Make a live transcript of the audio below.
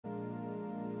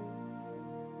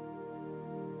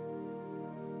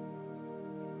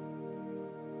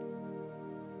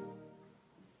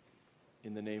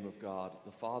In the name of God,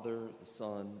 the Father, the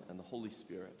Son, and the Holy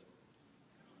Spirit.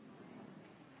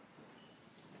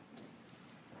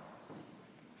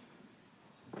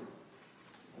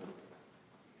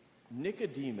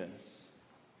 Nicodemus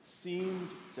seemed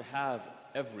to have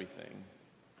everything.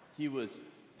 He was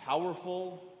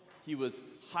powerful, he was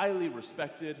highly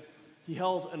respected, he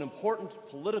held an important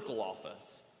political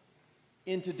office.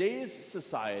 In today's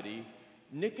society,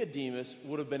 Nicodemus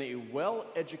would have been a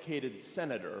well-educated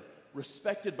senator,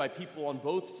 respected by people on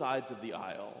both sides of the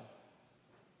aisle.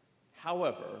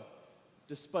 However,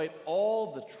 despite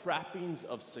all the trappings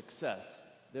of success,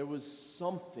 there was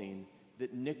something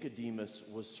that Nicodemus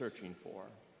was searching for.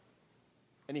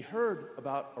 And he heard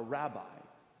about a rabbi,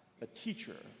 a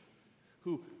teacher,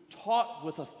 who taught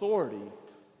with authority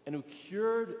and who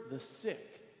cured the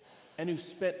sick and who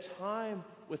spent time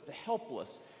with the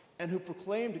helpless and who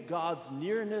proclaimed God's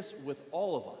nearness with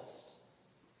all of us.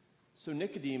 So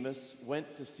Nicodemus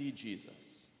went to see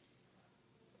Jesus.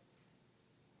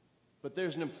 But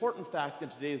there's an important fact in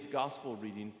today's gospel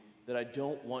reading that I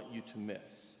don't want you to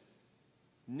miss.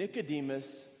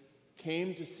 Nicodemus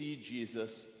came to see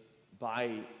Jesus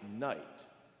by night.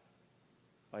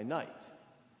 By night.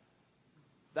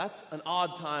 That's an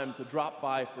odd time to drop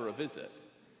by for a visit.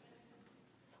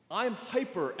 I'm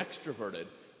hyper extroverted,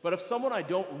 but if someone I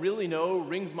don't really know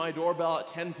rings my doorbell at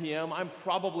 10 p.m., I'm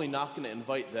probably not going to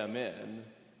invite them in.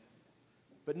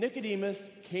 But Nicodemus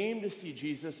came to see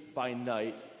Jesus by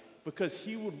night because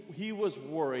he was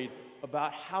worried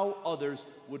about how others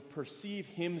would perceive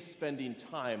him spending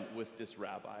time with this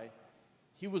rabbi.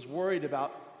 He was worried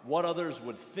about what others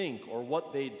would think or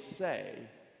what they'd say.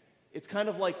 It's kind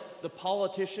of like the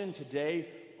politician today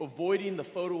avoiding the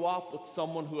photo op with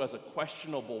someone who has a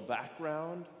questionable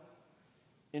background.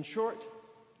 In short,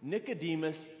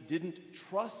 Nicodemus didn't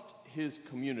trust his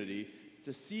community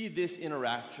to see this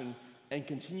interaction and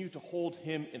continue to hold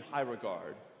him in high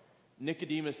regard.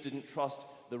 Nicodemus didn't trust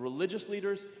the religious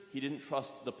leaders, he didn't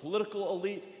trust the political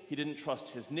elite, he didn't trust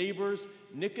his neighbors.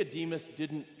 Nicodemus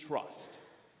didn't trust.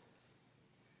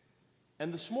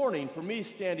 And this morning, for me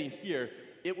standing here,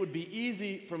 it would be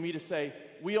easy for me to say,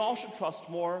 we all should trust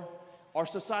more, our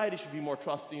society should be more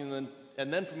trusting,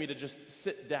 and then for me to just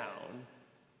sit down.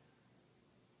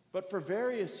 But for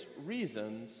various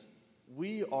reasons,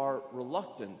 we are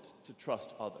reluctant to trust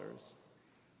others.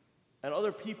 And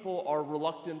other people are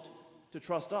reluctant to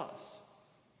trust us.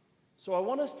 So I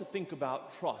want us to think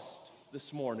about trust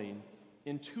this morning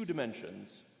in two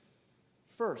dimensions.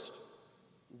 First,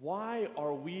 why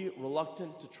are we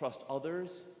reluctant to trust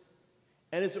others?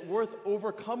 And is it worth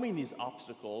overcoming these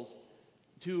obstacles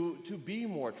to be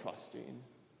more trusting?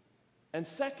 And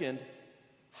second,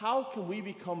 how can we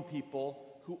become people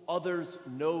who others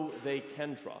know they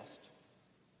can trust?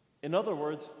 In other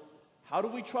words, how do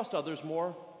we trust others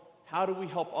more? How do we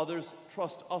help others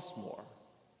trust us more?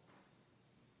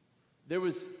 There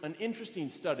was an interesting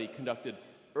study conducted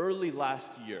early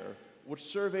last year which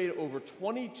surveyed over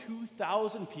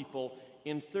 22,000 people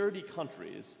in 30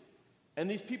 countries. And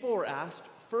these people were asked,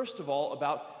 first of all,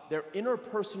 about their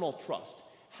interpersonal trust,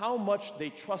 how much they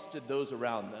trusted those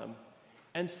around them.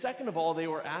 And second of all, they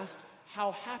were asked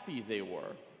how happy they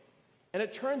were. And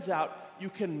it turns out you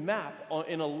can map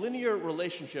in a linear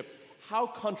relationship how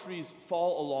countries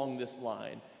fall along this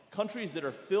line. Countries that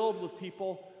are filled with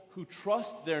people who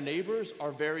trust their neighbors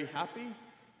are very happy,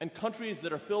 and countries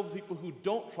that are filled with people who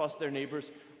don't trust their neighbors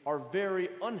are very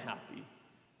unhappy.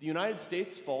 The United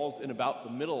States falls in about the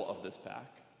middle of this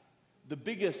pack. The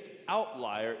biggest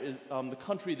outlier is the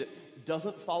country that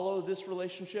doesn't follow this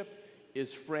relationship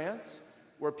is France,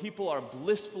 where people are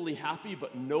blissfully happy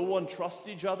but no one trusts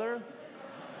each other.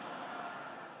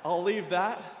 I'll leave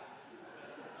that.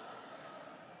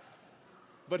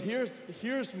 But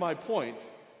here's my point.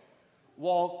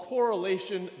 While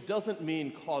correlation doesn't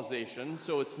mean causation,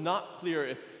 so it's not clear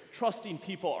if trusting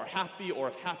people are happy or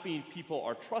if happy people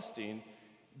are trusting,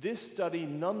 this study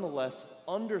nonetheless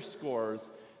underscores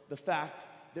the fact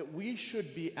that we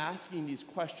should be asking these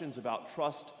questions about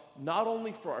trust not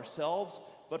only for ourselves,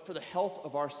 but for the health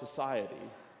of our society.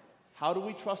 How do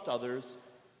we trust others?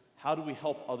 How do we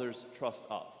help others trust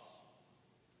us?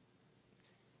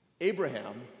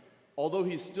 Abraham, although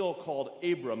he's still called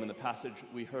Abram in the passage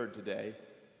we heard today,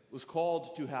 was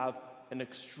called to have an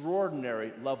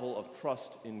extraordinary level of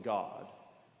trust in God.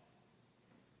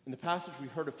 In the passage we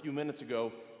heard a few minutes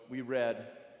ago, we read,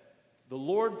 "The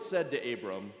Lord said to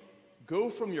Abram, 'Go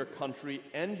from your country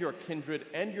and your kindred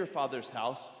and your father's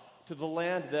house to the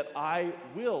land that I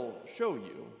will show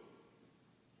you.'"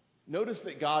 Notice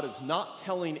that God is not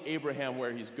telling Abraham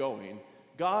where he's going.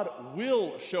 God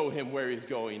will show him where he's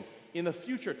going in the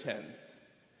future tense.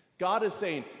 God is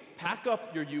saying, pack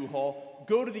up your U-Haul,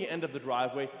 go to the end of the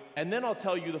driveway, and then I'll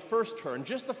tell you the first turn,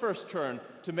 just the first turn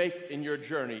to make in your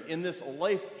journey, in this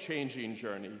life-changing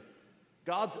journey.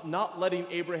 God's not letting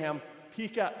Abraham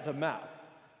peek at the map.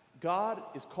 God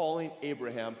is calling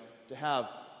Abraham to have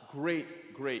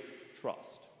great, great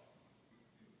trust.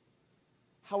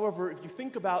 However, if you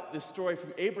think about this story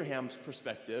from Abraham's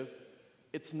perspective,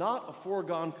 it's not a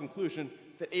foregone conclusion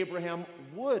that Abraham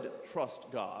would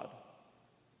trust God.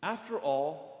 After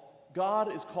all,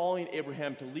 God is calling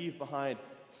Abraham to leave behind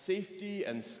safety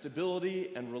and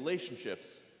stability and relationships.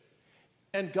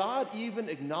 And God even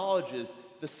acknowledges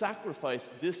the sacrifice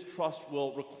this trust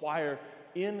will require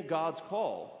in God's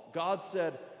call. God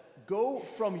said, "Go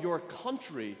from your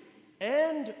country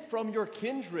and from your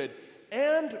kindred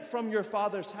and from your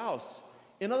father's house."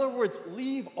 In other words,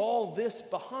 leave all this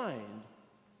behind.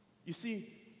 You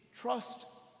see, trust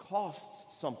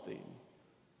costs something.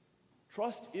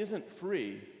 Trust isn't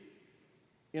free.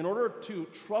 In order to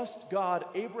trust God,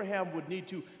 Abraham would need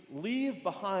to leave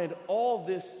behind all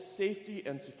this safety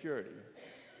and security.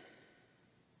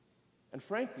 And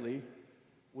frankly,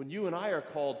 when you and I are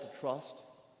called to trust,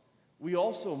 we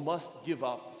also must give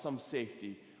up some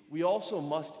safety. We also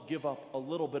must give up a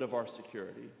little bit of our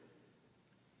security.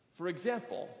 For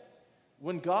example,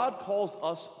 when God calls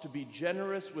us to be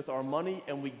generous with our money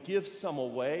and we give some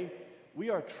away, we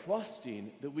are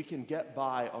trusting that we can get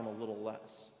by on a little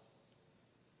less.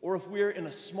 Or if we're in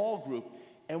a small group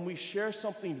and we share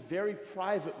something very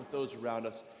private with those around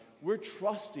us, we're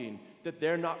trusting that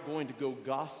they're not going to go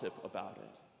gossip about it.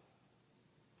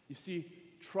 You see,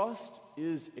 trust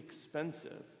is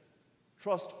expensive.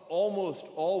 Trust almost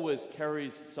always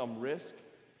carries some risk,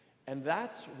 and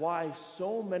that's why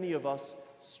so many of us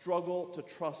struggle to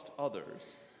trust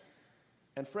others.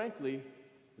 And frankly,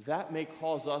 that may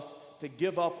cause us to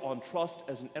give up on trust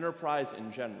as an enterprise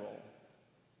in general.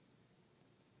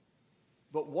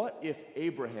 But what if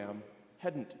Abraham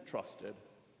hadn't trusted?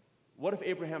 What if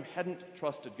Abraham hadn't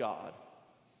trusted God?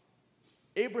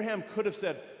 Abraham could have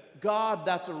said, "God,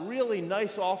 that's a really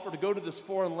nice offer to go to this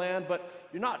foreign land, but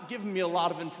you're not giving me a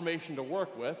lot of information to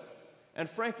work with. And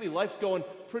frankly, life's going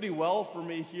pretty well for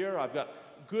me here. I've got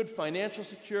good financial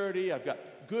security. I've got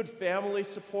good family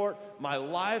support. My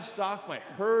livestock, my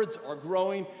herds are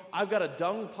growing. I've got a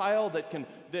dung pile that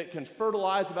can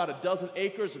fertilize about a dozen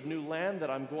acres of new land that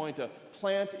I'm going to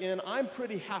plant in. I'm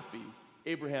pretty happy,"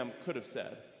 Abraham could have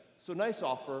said. "So nice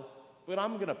offer, but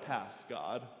I'm going to pass,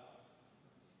 God."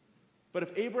 But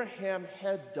if Abraham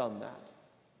had done that,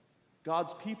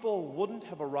 God's people wouldn't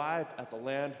have arrived at the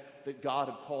land that God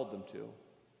had called them to.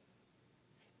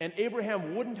 And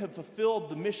Abraham wouldn't have fulfilled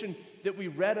the mission that we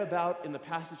read about in the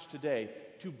passage today,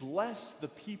 to bless the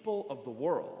people of the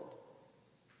world.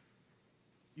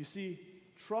 You see,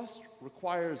 trust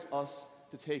requires us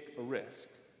to take a risk.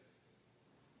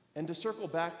 And to circle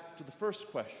back to the first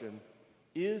question,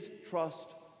 is trust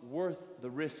worth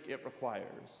the risk it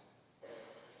requires?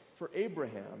 For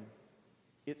Abraham,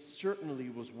 it certainly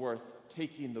was worth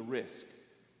taking the risk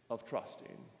of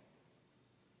trusting.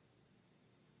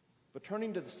 But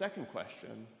turning to the second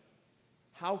question,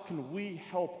 how can we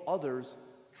help others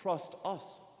trust us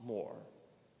more?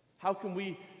 How can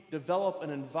we develop an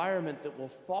environment that will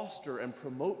foster and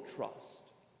promote trust?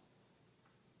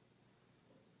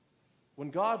 When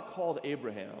God called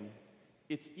Abraham,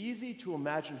 it's easy to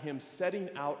imagine him setting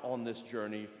out on this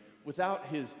journey without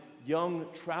his young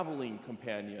traveling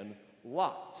companion,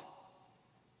 Lot.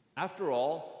 After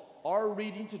all, our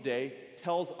reading today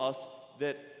tells us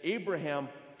that Abraham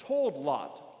told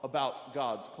Lot about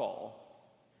God's call.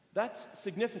 That's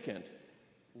significant.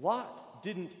 Lot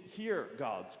didn't hear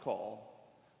God's call.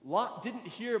 Lot didn't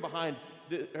hear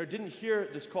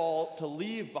this call to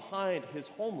leave behind his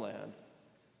homeland.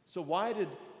 So why did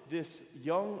this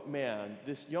young man,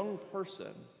 this young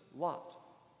person, Lot,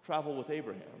 travel with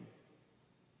Abraham?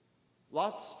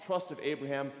 Lot's trust of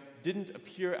Abraham didn't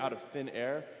appear out of thin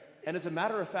air, and as a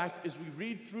matter of fact, as we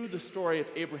read through the story of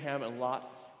Abraham and Lot,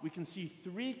 we can see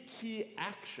three key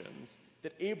actions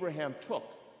that Abraham took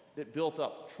that built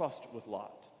up trust with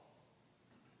Lot.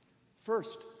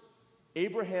 First,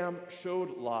 Abraham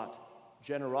showed Lot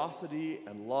generosity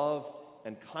and love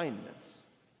and kindness.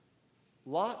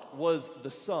 Lot was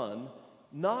the son,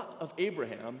 not of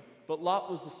Abraham, but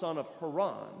Lot was the son of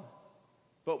Haran.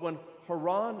 But when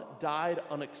Haran died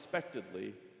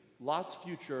unexpectedly, Lot's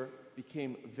future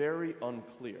became very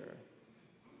unclear.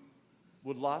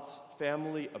 Would Lot's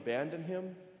family abandon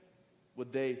him?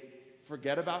 Would they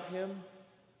forget about him?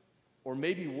 Or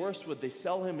maybe worse, would they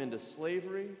sell him into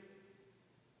slavery?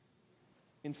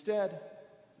 Instead,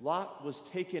 Lot was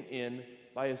taken in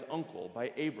by his uncle,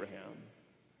 by Abraham.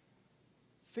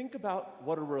 Think about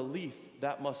what a relief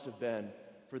that must have been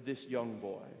for this young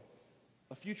boy.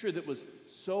 A future that was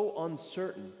so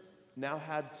uncertain now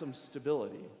had some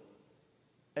stability.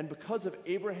 And because of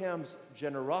Abraham's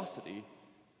generosity,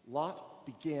 Lot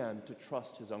began to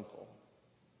trust his uncle.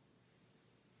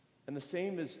 And the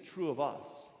same is true of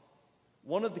us.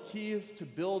 One of the keys to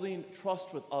building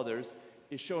trust with others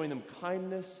is showing them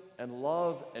kindness and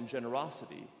love and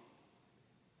generosity.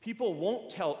 People won't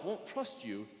trust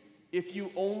you if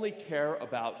you only care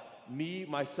about me,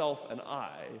 myself, and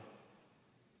I.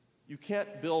 You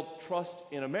can't build trust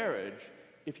in a marriage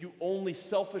if you only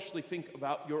selfishly think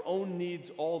about your own needs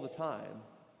all the time.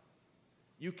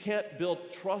 You can't build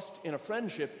trust in a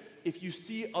friendship if you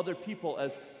see other people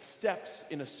as steps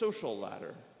in a social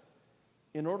ladder.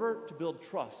 In order to build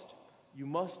trust, you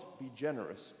must be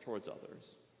generous towards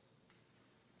others.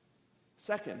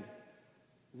 Second,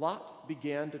 Lot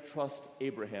began to trust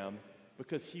Abraham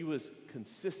because he was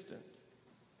consistent.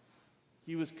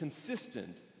 He was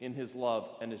consistent in his love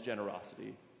and his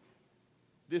generosity.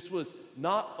 This was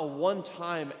not a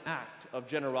one-time act of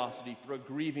generosity for a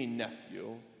grieving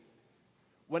nephew.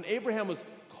 When Abraham was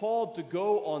called to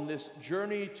go on this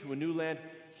journey to a new land,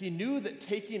 he knew that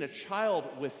taking a child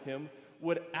with him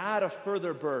would add a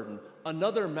further burden,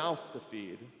 another mouth to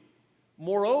feed.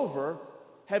 Moreover,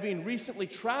 having recently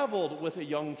traveled with a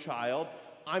young child,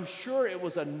 I'm sure it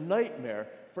was a nightmare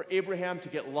for Abraham to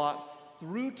get Lot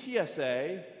through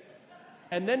TSA,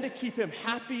 and then to keep him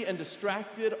happy and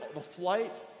distracted the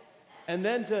flight, and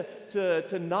then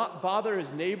to not bother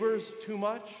his neighbors too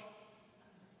much.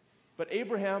 But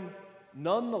Abraham,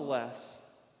 nonetheless,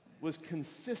 was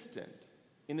consistent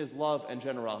in his love and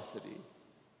generosity,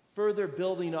 further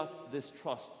building up this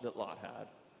trust that Lot had.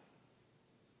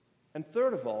 And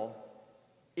third of all,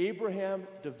 Abraham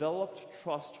developed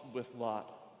trust with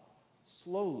Lot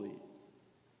slowly,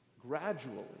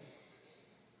 gradually,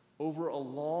 over a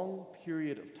long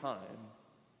period of time.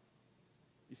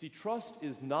 You see, trust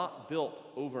is not built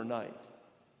overnight.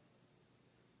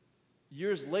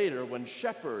 Years later, when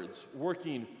shepherds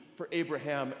working for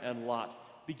Abraham and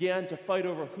Lot began to fight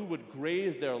over who would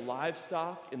graze their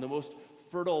livestock in the most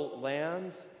fertile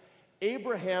lands,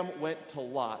 Abraham went to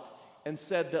Lot and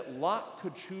said that Lot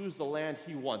could choose the land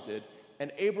he wanted,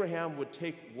 and Abraham would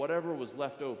take whatever was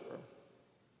left over.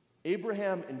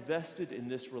 Abraham invested in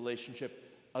this relationship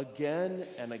again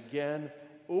and again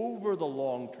over the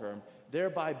long term,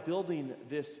 thereby building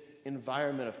this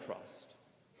environment of trust.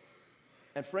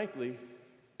 And frankly,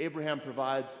 Abraham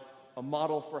provides a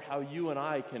model for how you and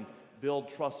I can build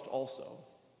trust also.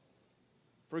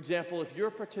 For example, if you're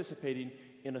participating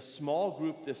in a small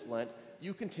group this Lent,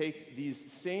 you can take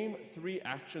these same 3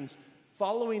 actions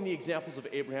following the examples of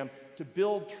Abraham to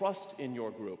build trust in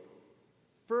your group.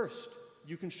 First,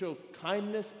 you can show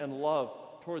kindness and love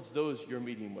towards those you're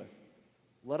meeting with.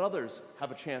 Let others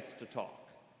have a chance to talk.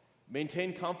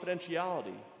 Maintain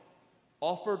confidentiality.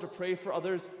 Offer to pray for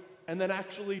others and then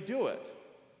actually do it.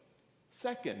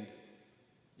 Second,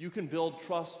 you can build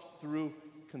trust through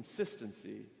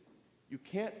consistency. You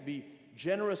can't be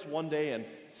generous one day and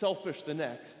selfish the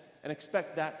next and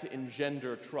expect that to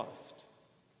engender trust.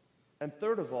 And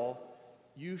third of all,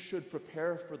 you should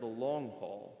prepare for the long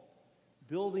haul.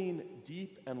 Building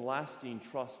deep and lasting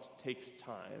trust takes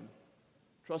time.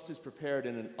 Trust is prepared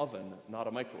in an oven, not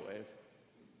a microwave.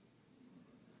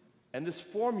 And this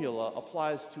formula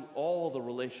applies to all the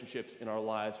relationships in our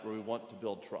lives where we want to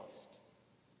build trust.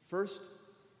 First,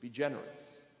 be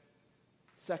generous.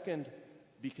 Second,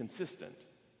 be consistent.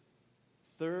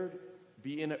 Third,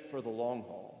 be in it for the long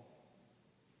haul.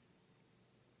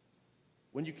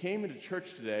 When you came into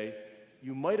church today,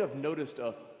 you might have noticed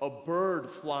a bird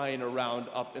flying around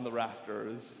up in the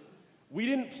rafters. We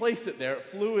didn't place it there, it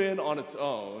flew in on its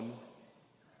own.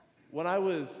 When I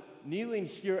was kneeling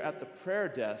here at the prayer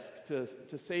desk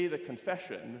to say the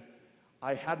confession,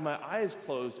 I had my eyes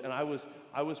closed and I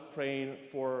was praying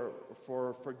for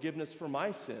forgiveness for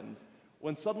my sins,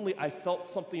 when suddenly I felt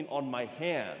something on my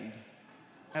hand.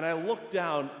 And I looked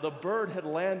down, the bird had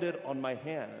landed on my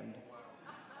hand.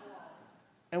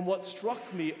 And what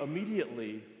struck me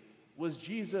immediately was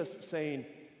Jesus saying,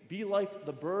 "Be like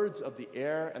the birds of the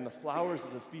air and the flowers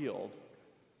of the field."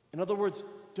 In other words,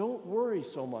 don't worry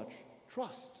so much.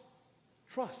 Trust.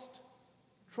 Trust.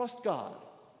 Trust God.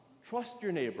 Trust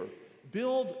your neighbor.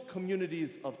 Build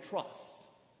communities of trust.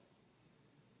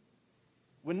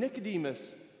 When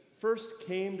Nicodemus first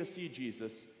came to see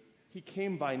Jesus, he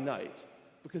came by night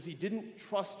because he didn't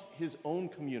trust his own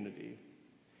community.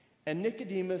 And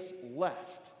Nicodemus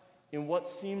left in what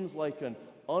seems like an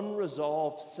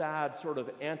unresolved, sad sort of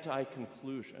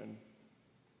anti-conclusion.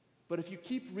 But if you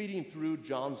keep reading through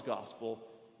John's gospel,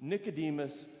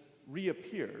 Nicodemus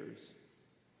reappears.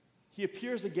 He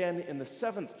appears again in the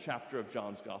 7th chapter of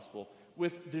John's gospel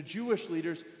with the Jewish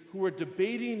leaders who are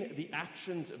debating the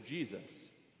actions of Jesus.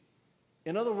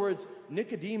 In other words,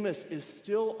 Nicodemus is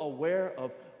still aware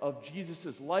of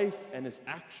Jesus' life and his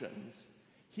actions.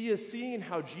 He is seeing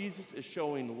how Jesus is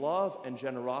showing love and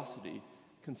generosity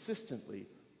consistently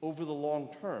over the long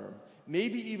term,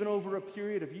 maybe even over a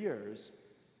period of years.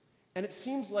 And it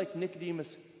seems like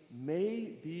Nicodemus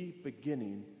may be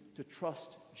beginning to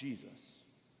trust Jesus.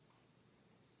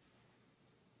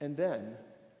 And then,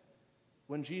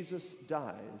 when Jesus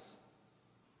dies,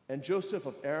 and Joseph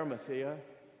of Arimathea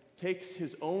takes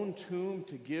his own tomb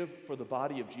to give for the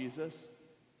body of Jesus,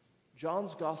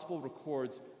 John's gospel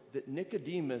records that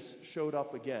Nicodemus showed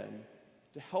up again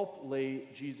to help lay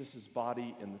Jesus'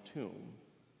 body in the tomb.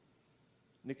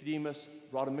 Nicodemus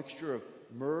brought a mixture of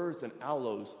myrrhs and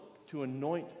aloes to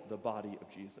anoint the body of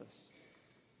Jesus.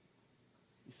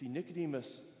 You see,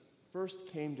 Nicodemus first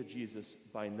came to Jesus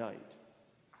by night,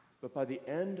 but by the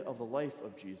end of the life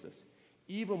of Jesus,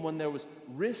 even when there was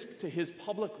risk to his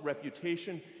public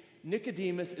reputation,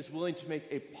 Nicodemus is willing to make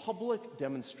a public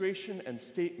demonstration and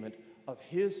statement of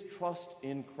his trust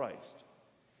in Christ.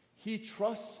 He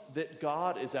trusts that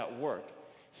God is at work.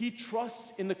 He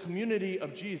trusts in the community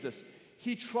of Jesus.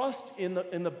 He trusts in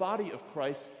the body of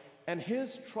Christ, and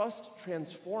his trust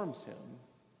transforms him.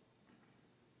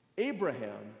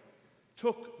 Abraham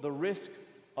took the risk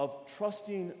of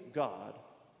trusting God,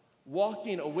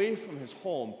 walking away from his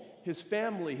home, his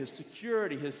family, his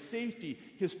security, his safety,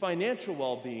 his financial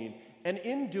well-being, and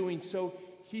in doing so,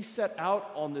 he set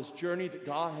out on this journey that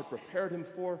God had prepared him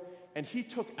for, and he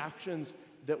took actions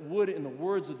that would, in the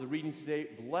words of the reading today,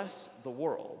 bless the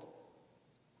world.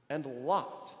 And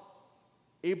Lot,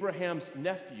 Abraham's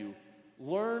nephew,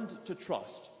 learned to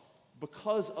trust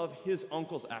because of his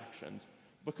uncle's actions,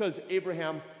 because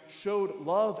Abraham showed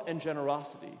love and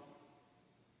generosity,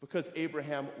 because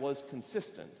Abraham was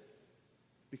consistent,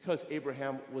 because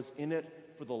Abraham was in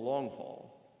it for the long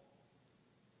haul.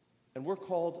 And we're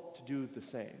called to do the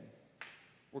same.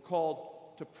 We're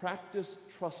called to practice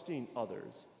trusting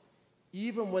others,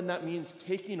 even when that means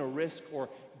taking a risk or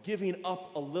giving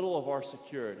up a little of our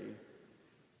security.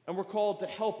 And we're called to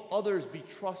help others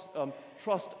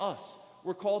trust us.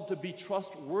 We're called to be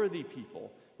trustworthy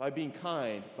people by being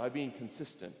kind, by being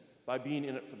consistent, by being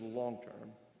in it for the long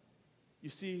term. You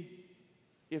see,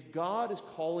 if God is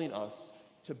calling us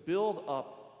to build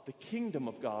up the kingdom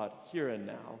of God here and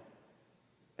now,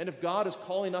 and if God is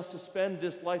calling us to spend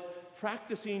this life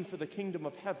practicing for the kingdom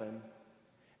of heaven,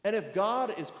 and if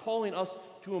God is calling us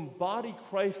to embody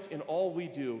Christ in all we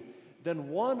do, then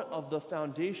one of the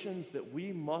foundations that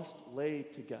we must lay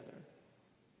together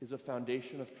is a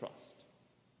foundation of trust.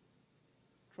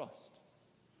 Trust.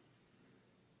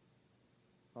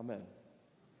 Amen.